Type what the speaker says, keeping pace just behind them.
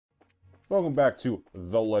Welcome back to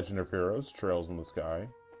The Legend of Heroes, Trails in the Sky.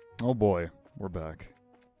 Oh boy, we're back.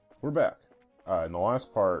 We're back. In the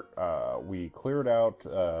last part, we cleared out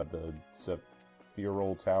the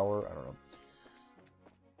Sephiral Tower. I don't know.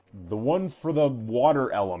 The one for the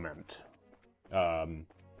water element. And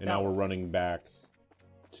now we're running back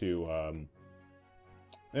to...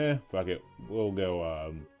 fuck it. We'll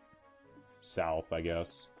go south, I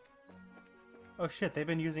guess. Oh shit, they've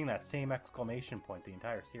been using that same exclamation point the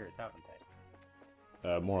entire series, haven't they?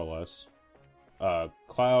 More or less.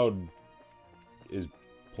 Cloud is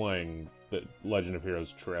playing the Legend of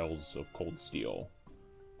Heroes Trails of Cold Steel.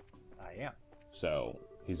 I am. So,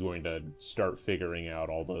 he's going to start figuring out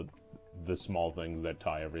all the small things that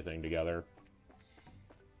tie everything together.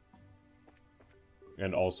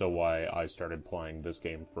 And also why I started playing this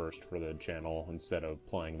game first for the channel instead of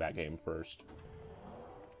playing that game first.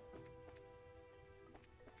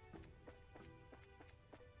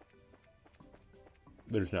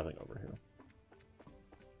 There's nothing over here.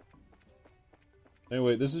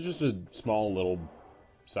 Anyway, this is just a small little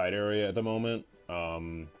side area at the moment.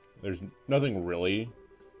 There's nothing really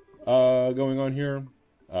going on here.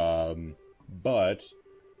 But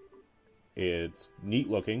it's neat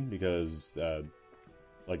looking because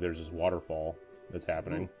like there's this waterfall that's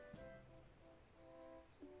happening.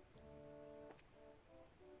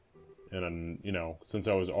 And you know, since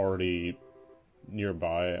I was already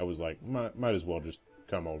nearby, I was like, might as well just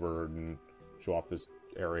come over and show off this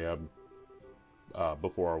area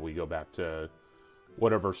before we go back to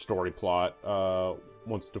whatever story plot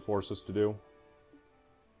wants to force us to do.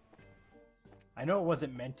 I know it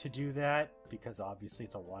wasn't meant to do that, because obviously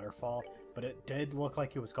it's a waterfall, but it did look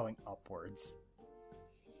like it was going upwards.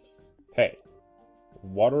 Hey,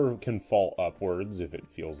 water can fall upwards if it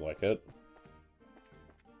feels like it.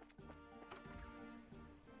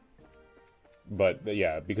 But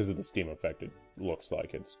yeah, because of the steam effect, it looks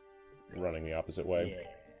like it's running the opposite way.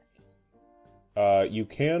 Yeah. You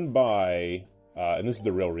can buy, and this is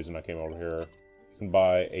the real reason I came over here, you can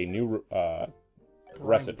buy a new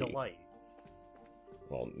recipe. Delight.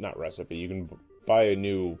 Well, not recipe. You can buy a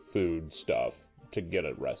new food stuff to get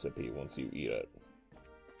a recipe once you eat it.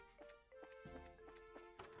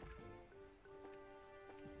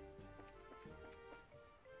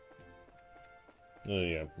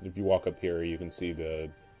 Yeah, if you walk up here, you can see the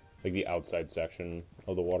outside section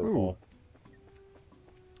of the waterfall. Ooh.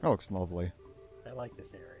 That looks lovely. I like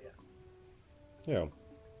this area. Yeah.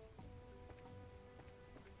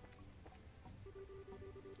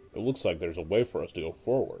 It looks like there's a way for us to go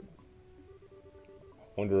forward. I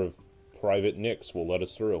wonder if Private Nix will let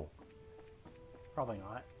us through. Probably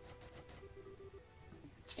not.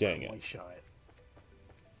 It's Dang it. shot.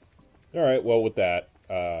 Alright, well with that,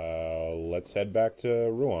 let's head back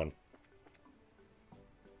to Ruan.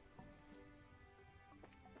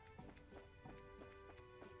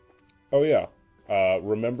 Oh yeah,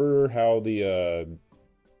 remember how the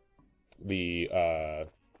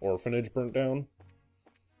orphanage burnt down?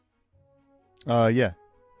 Yeah.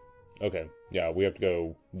 Okay, yeah, we have to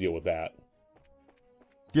go deal with that.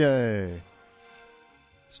 Yay.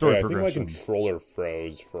 Story I think my progression. controller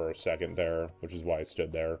froze for a second there, which is why I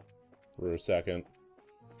stood there for a second.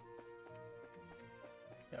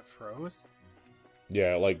 It froze?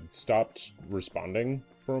 Yeah, it, like, stopped responding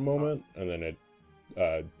for a moment, and then it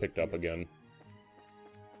picked up again.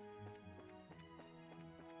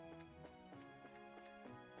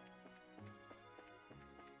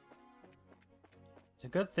 It's a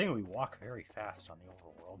good thing we walk very fast on the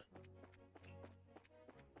overworld.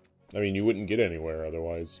 I mean, you wouldn't get anywhere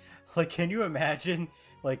otherwise. Like, can you imagine,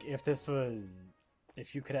 like, if this was...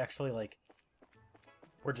 If you could actually, like...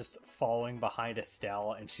 We're just following behind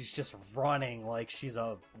Estelle, and she's just running like she's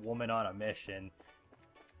a woman on a mission.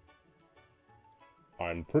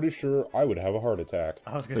 I'm pretty sure I would have a heart attack.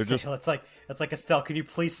 I was gonna They're say, just- it's like, Estelle, can you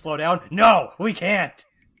please slow down? No, we can't!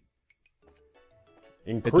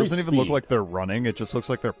 It Increase doesn't even look speed. like they're running, it just looks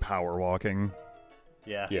like they're power walking.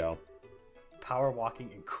 Yeah. Yeah. Power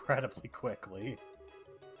walking incredibly quickly.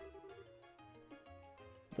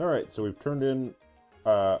 Alright, so we've turned in...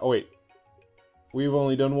 oh wait. We've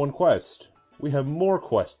only done one quest. We have more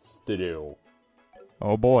quests to do.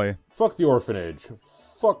 Oh boy. Fuck the orphanage.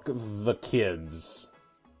 Fuck the kids.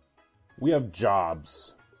 We have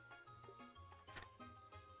jobs.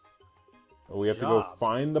 We have to go Jobs?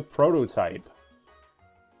 find the prototype.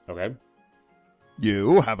 Okay.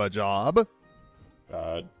 You have a job?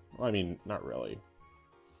 I mean, not really.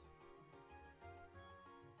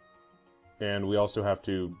 And we also have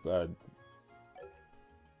to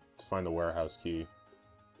find the warehouse key.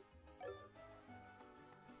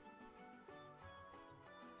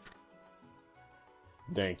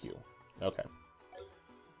 Thank you. Okay.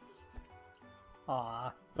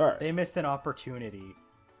 Ah, Alright. they missed an opportunity.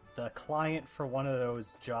 The client for one of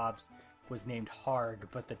those jobs was named Harg,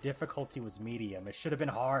 but the difficulty was medium. It should have been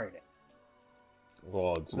hard.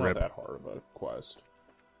 Well, it's not Rip. that hard of a quest.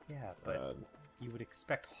 Yeah, but you would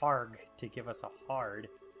expect Harg to give us a hard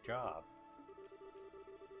job.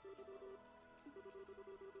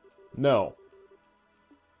 No.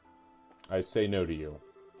 I say no to you.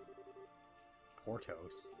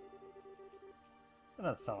 Portos. That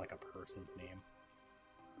doesn't sound like a person's name.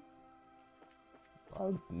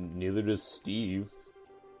 Neither does Steve.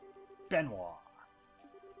 Benoit.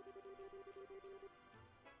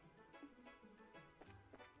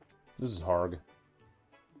 This is Harg.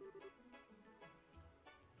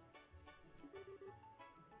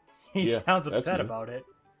 He Yeah, sounds that's upset me. about it.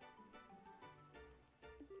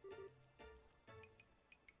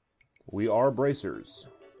 We are bracers.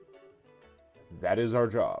 That is our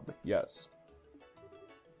job, yes.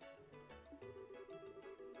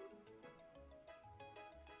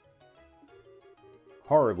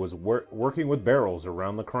 Harg was working with barrels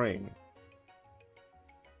around the crane.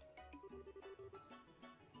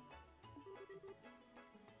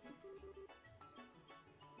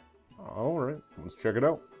 Alright, let's check it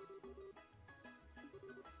out.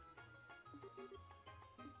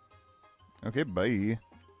 Okay, bye.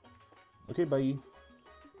 Okay, bye.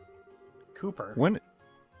 Cooper.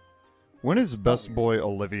 When is best boy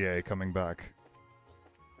Olivier coming back?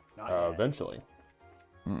 Not yet. Eventually.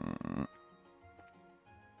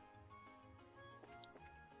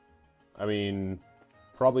 I mean,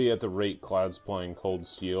 probably at the rate Cloud's playing Cold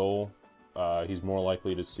Steel, he's more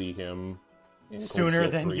likely to see him in Cold Sooner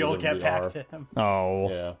Steel than 3 you'll we get back are. to him. Oh,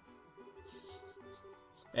 Yeah.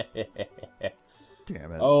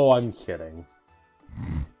 damn it. Oh, I'm kidding.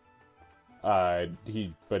 But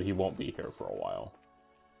he won't be here for a while.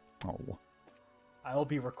 Oh. I will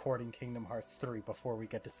be recording Kingdom Hearts 3 before we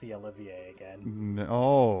get to see Olivier again.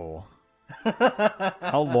 No.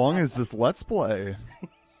 How long is this Let's Play?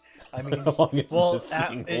 I mean, How long is well, this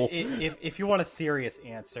single? if you want a serious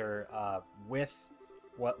answer, with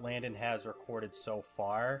what Landon has recorded so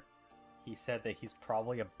far, he said that he's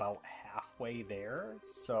probably about halfway there,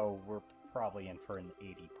 so we're probably in for an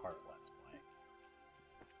 80-part Let's Play.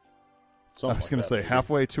 Something I was like going to that, say maybe.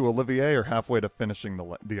 halfway to Olivier or halfway to finishing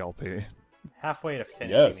the LP? Halfway to finishing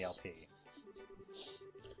Yes. the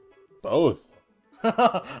Both.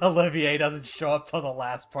 LP. Olivier doesn't show up till the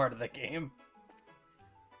last part of the game.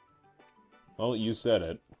 Well, you said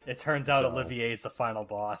it. It turns out So- Olivier's the final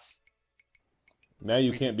boss. Now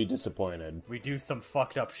you can't be disappointed. We do some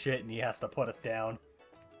fucked up shit and he has to put us down.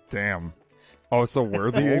 Damn. Oh, so we're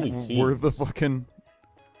Only the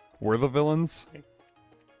we're the villains?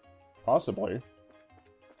 Possibly.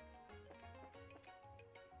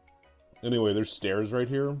 Anyway, there's stairs right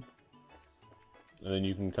here. And then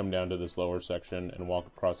you can come down to this lower section and walk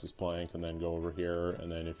across this plank and then go over here.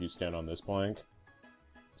 And then if you stand on this plank,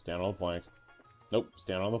 stand on the plank. Nope,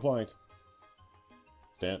 stand on the plank.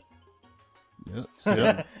 Stand.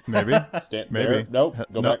 Yeah, maybe. Stand. Maybe. There. Nope.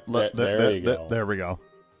 Go No, back. There you go. There we go.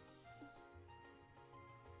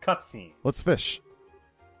 Cutscene. Let's fish.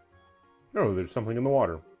 Oh, there's something in the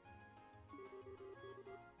water.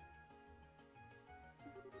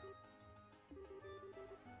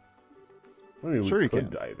 I mean, Sure we you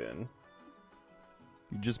could can. dive in.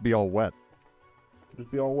 You'd just be all wet.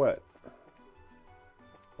 Just be all wet.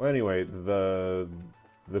 Well, anyway, the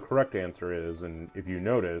correct answer is, and if you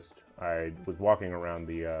noticed, I was walking around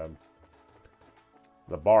the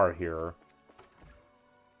bar here.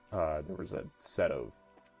 There was a set of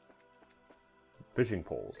fishing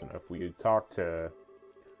poles, and if we talk to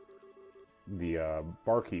the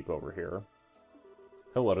barkeep over here,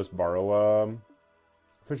 he'll let us borrow a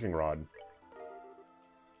fishing rod.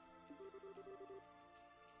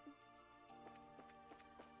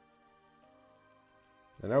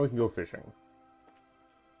 And now we can go fishing.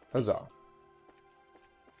 Huzzah.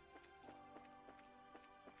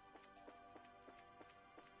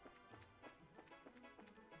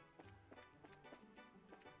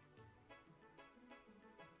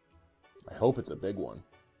 I hope it's a big one.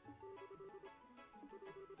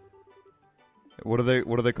 What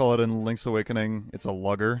do they call it in Link's Awakening? It's a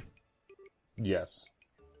lugger. Yes.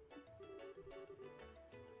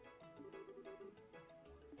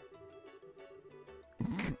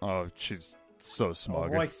 Oh, she's so Oh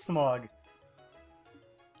smug. boy, smug.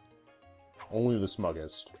 Only the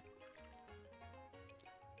smuggest.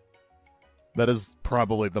 That is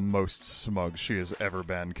probably the most smug she has ever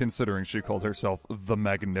been, considering she called herself the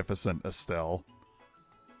Magnificent Estelle.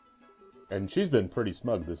 And she's been pretty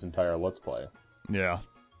smug this entire Let's Play. Yeah.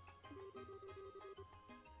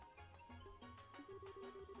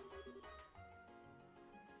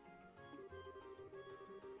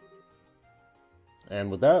 And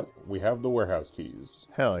with that, we have the warehouse keys.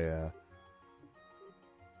 Hell yeah.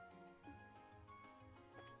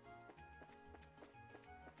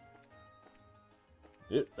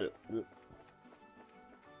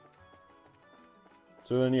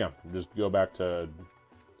 So then, yeah, just go back to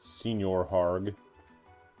Senior Harg.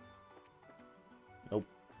 Nope.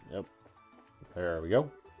 Yep. There we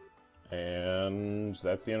go. And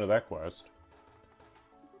that's the end of that quest.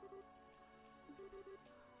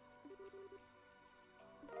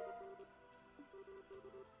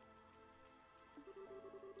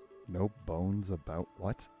 No bones about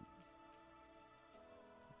what?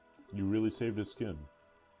 You really saved his skin.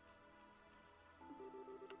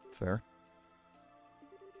 Fair.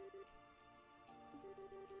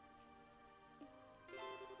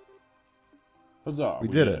 Huzzah! We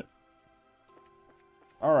did it.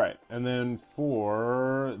 Alright, and then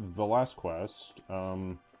for the last quest,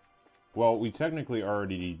 well, we technically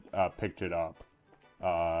already picked it up.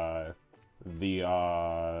 The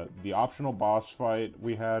optional boss fight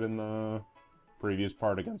we had in the previous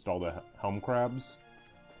part against all the helm crabs,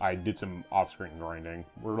 I did some off-screen grinding.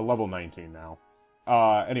 We're at level 19 now.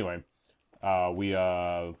 Anyway, we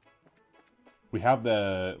have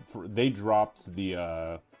they dropped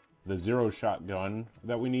the zero-shot gun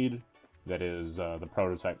that we need. That is the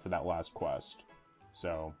prototype for that last quest.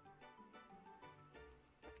 So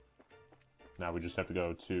now we just have to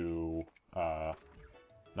go to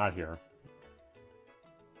not here.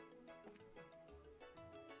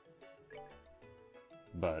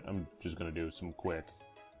 But I'm just gonna do some quick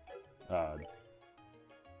a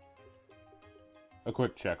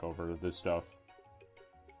quick check over this stuff.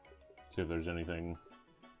 See if there's anything.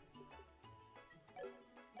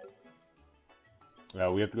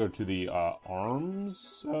 We have to go to the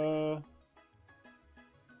arms.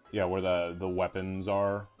 Yeah, where the weapons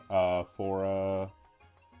are for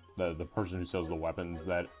the person who sells the weapons.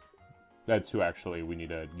 That's who actually we need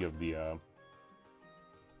to give the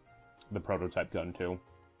prototype gun to.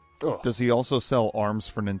 Ugh. Does he also sell arms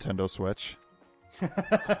for Nintendo Switch?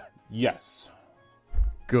 Yes.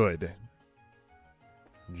 Good.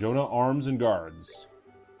 Jonah Arms and Guards.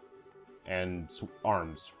 And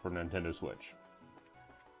arms for Nintendo Switch.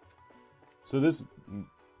 So this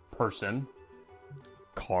person...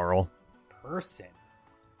 Carl. Person?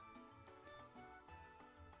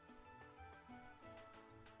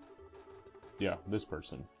 Yeah, this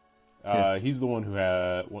person. Yeah. He's the one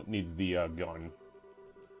who needs the gun.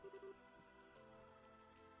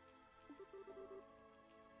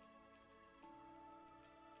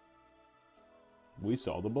 We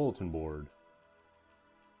saw the bulletin board.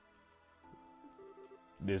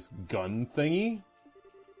 This gun thingy?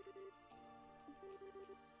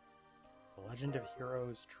 The Legend of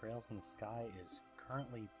Heroes Trails in the Sky is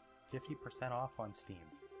currently 50% off on Steam.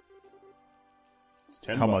 It's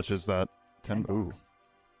 10 How bucks. much is that? 10? Ooh. Bucks.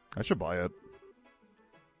 I should buy it.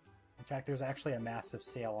 In fact, there's actually a massive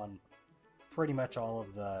sale on pretty much all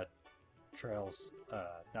of the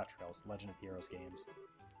Legend of Heroes games.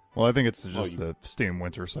 Well, I think it's just the Steam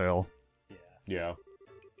Winter Sale. Yeah. Yeah.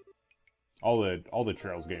 All the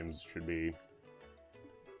Trails games should be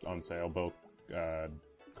on sale, both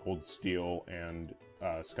Cold Steel and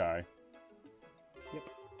Sky. Yep.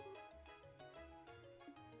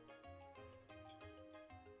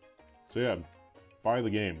 So yeah, buy the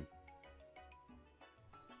game.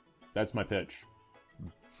 That's my pitch.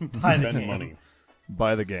 Buy the Spend game. money.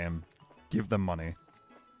 Buy the game. Give them money.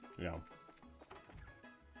 Yeah.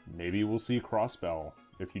 Maybe we'll see Crossbell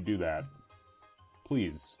if you do that.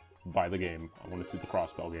 Please, buy the game. I want to see the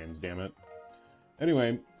Crossbell games, damn it.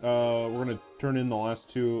 Anyway, we're going to turn in the last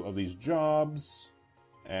two of these jobs.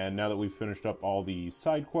 And now that we've finished up all the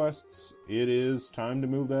side quests, it is time to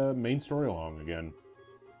move the main story along again.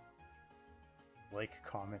 Like,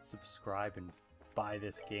 comment, subscribe, and buy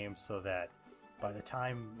this game so that by the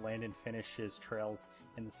time Landon finishes Trails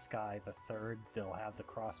in the Sky the 3rd, they'll have the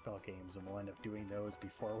Crossbell games, and we'll end up doing those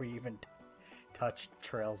before we even touch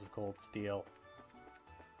Trails of Cold Steel.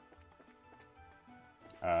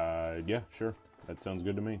 Yeah, sure. That sounds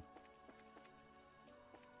good to me.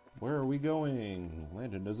 Where are we going?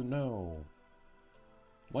 Landon doesn't know.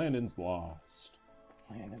 Landon's lost.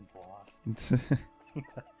 Landon's lost.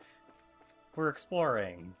 We're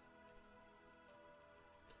exploring.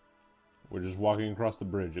 We're just walking across the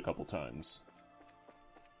bridge a couple times.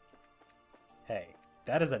 Hey,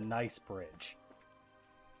 that is a nice bridge.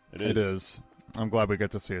 It is. I'm glad we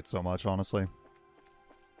get to see it so much, honestly.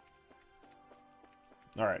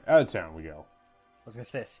 Alright, out of town we go. was gonna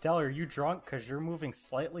say, Estelle, are you drunk? Because you're moving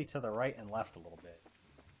slightly to the right and left a little bit.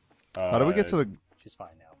 How do we get to the? She's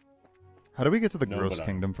fine now. How do we get to the No, Gross but,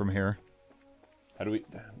 Kingdom from here? How do we?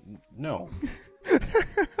 No.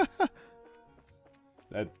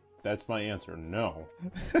 That's my answer. No.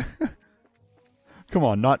 Come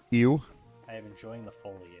on, not you. I am enjoying the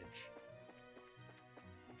foliage.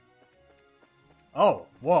 Oh,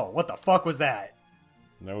 whoa! What the fuck was that?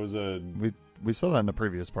 That was a We saw that in the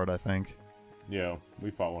previous part, I think. yeah.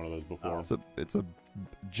 We fought one of those before. It's a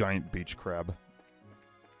giant beach crab.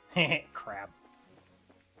 Crab.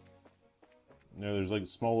 No, there's like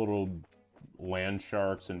small little land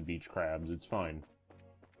sharks and beach crabs. It's fine.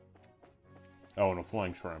 Oh, and a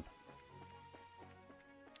flying shrimp.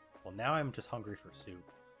 Well, now I'm just hungry for soup.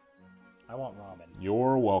 I want ramen.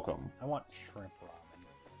 You're welcome. I want shrimp ramen.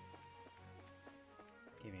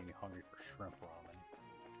 It's giving me hungry for shrimp ramen.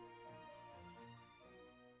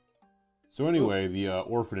 So anyway, the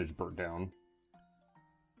orphanage burnt down.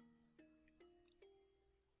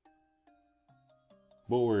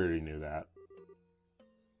 But we already knew that.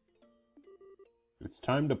 It's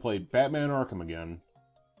time to play Batman Arkham again.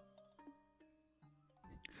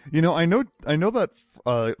 You know, I know that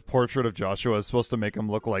portrait of Joshua is supposed to make him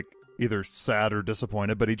look like either sad or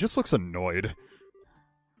disappointed, but he just looks annoyed.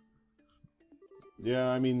 Yeah,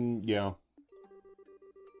 I mean, yeah.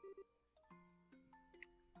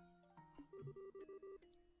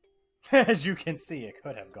 As you can see, it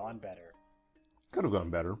could have gone better. Could have gone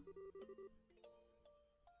better.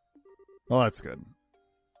 Well, that's good.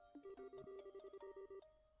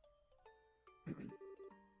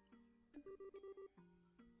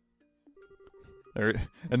 There,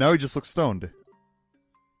 and now he just looks stoned.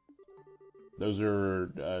 Those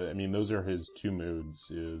are, those are his two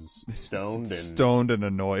moods: is stoned and Stoned and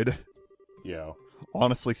annoyed. yeah.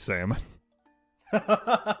 Honestly, same.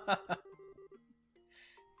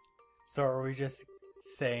 So are we just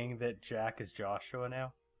saying that Jack is Joshua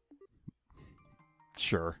now?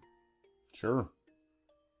 Sure. Sure.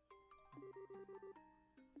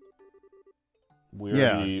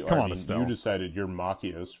 Come on, Estelle. You decided you're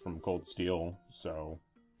Machias from Cold Steel, so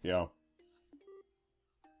yeah.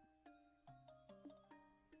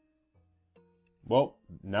 Well,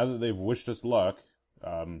 now that they've wished us luck,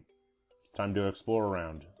 it's time to explore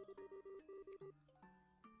around.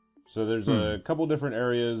 So there's a couple different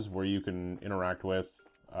areas where you can interact with,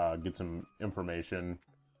 get some information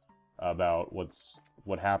about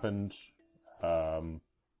what happened.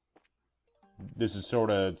 This is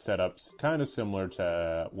sort of set up kind of similar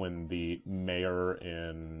to when the mayor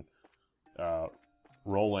in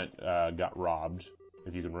Roland got robbed,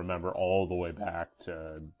 if you can remember all the way back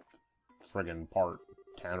to friggin' part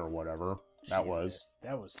 10 or whatever that was.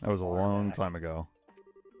 That was That was a long back. time ago.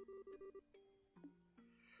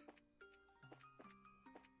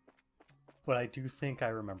 But I do think I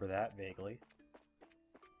remember that vaguely.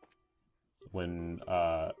 When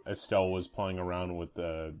Estelle was playing around with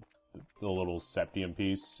the little septium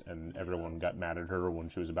piece, and everyone got mad at her when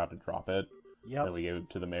she was about to drop it. Yep. Then we gave it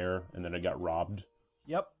to the mayor, and then it got robbed.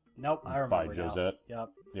 Yep. Nope. I By remember now. Josette. Yep.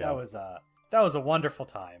 Yeah. That was a wonderful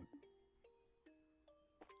time.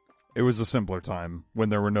 It was a simpler time when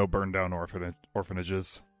there were no burned down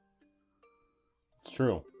orphanages. It's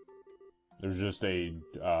true. There's just a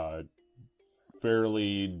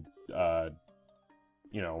fairly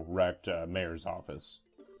wrecked mayor's office.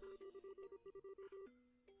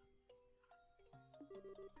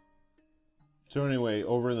 So anyway,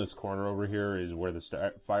 over in this corner over here is where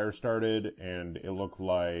the fire started, and it looked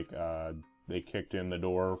like they kicked in the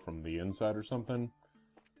door from the inside or something.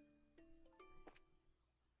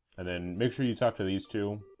 And then make sure you talk to these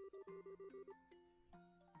two,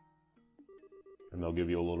 and they'll give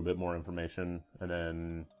you a little bit more information, and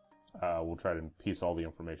then we'll try to piece all the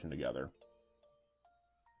information together.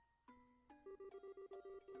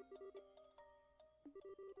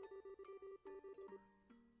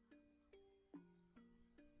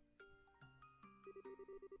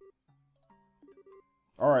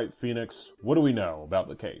 Alright, Phoenix, what do we know about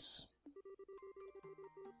the case?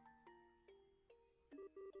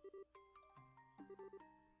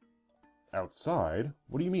 Outside?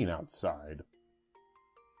 What do you mean outside?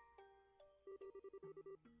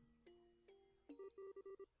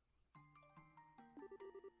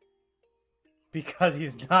 Because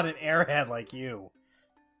he's not an airhead like you.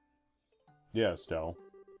 Yeah, Estelle.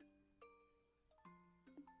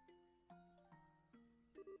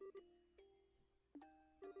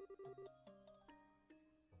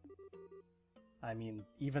 I mean,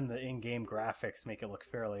 even the in-game graphics make it look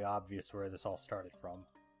fairly obvious where this all started from.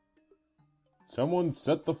 Someone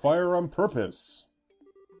set the fire on purpose.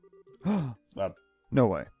 No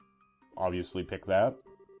way. Obviously pick that.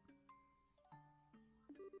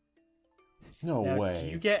 No Now, way. do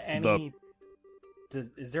you get any...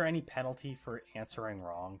 Is there any penalty for answering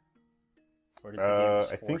wrong? Or does the game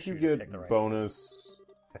just I think force you to get pick the right bonus...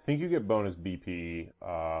 I think you get bonus BP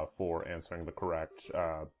for answering the correct...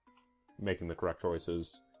 making the correct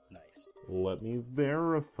choices. Nice. Let me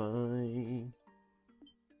verify.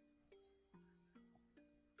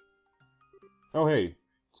 Oh, hey.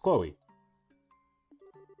 It's Chloe.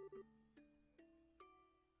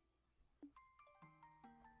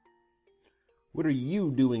 What are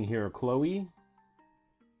you doing here, Chloe?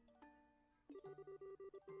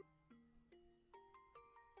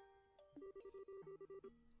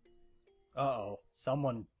 Uh-oh.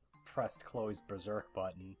 Someone pressed Chloe's berserk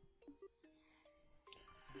button.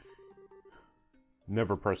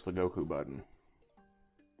 Never press the Goku button.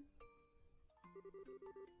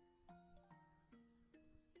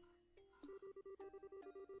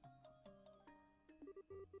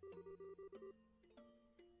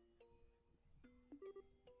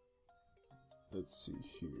 Let's see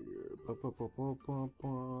here.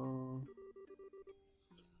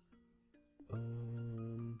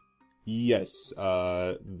 Yes,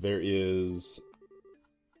 there is...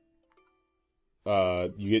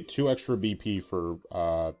 you get 2 extra BP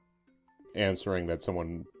for answering that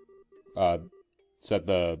someone set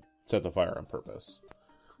the fire on purpose.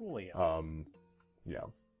 Coolio. Yeah.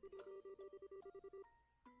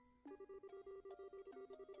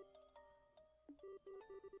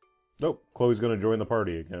 Nope, Chloe's gonna join the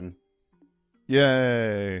party again.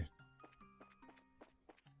 Yay!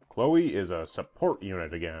 Chloe is a support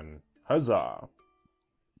unit again. Huzzah!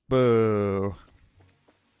 Boo!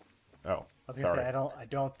 Oh, I was gonna sorry. say I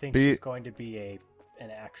don't think she's going to be an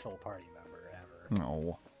actual party member ever.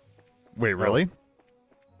 No. Wait, really?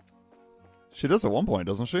 She does at one point,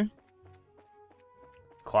 doesn't she?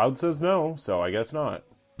 Cloud says no, so I guess not.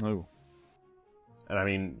 Oh. And I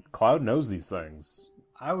mean, Cloud knows these things.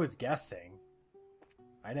 I was guessing.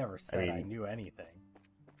 I never said I mean- knew anything.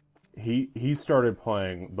 He started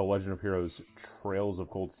playing The Legend of Heroes Trails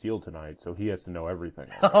of Cold Steel tonight, so he has to know everything.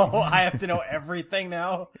 Oh, I have to know everything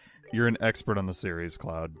now? You're an expert on the series,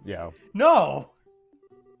 Cloud. Yeah. No!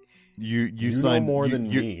 You signed know more you, than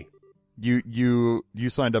you, me. You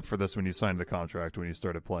signed up for this when you signed the contract when you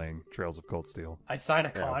started playing Trails of Cold Steel. I signed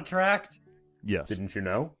a contract? Yes. Didn't you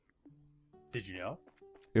know? Did you know?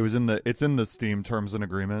 It's in the Steam terms and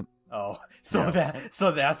agreement. Oh, so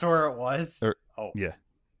that's where it was? Yeah.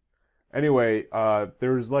 Anyway,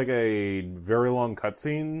 there's like a very long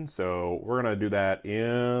cutscene, so we're gonna do that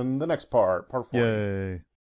in the next part 4. Yay.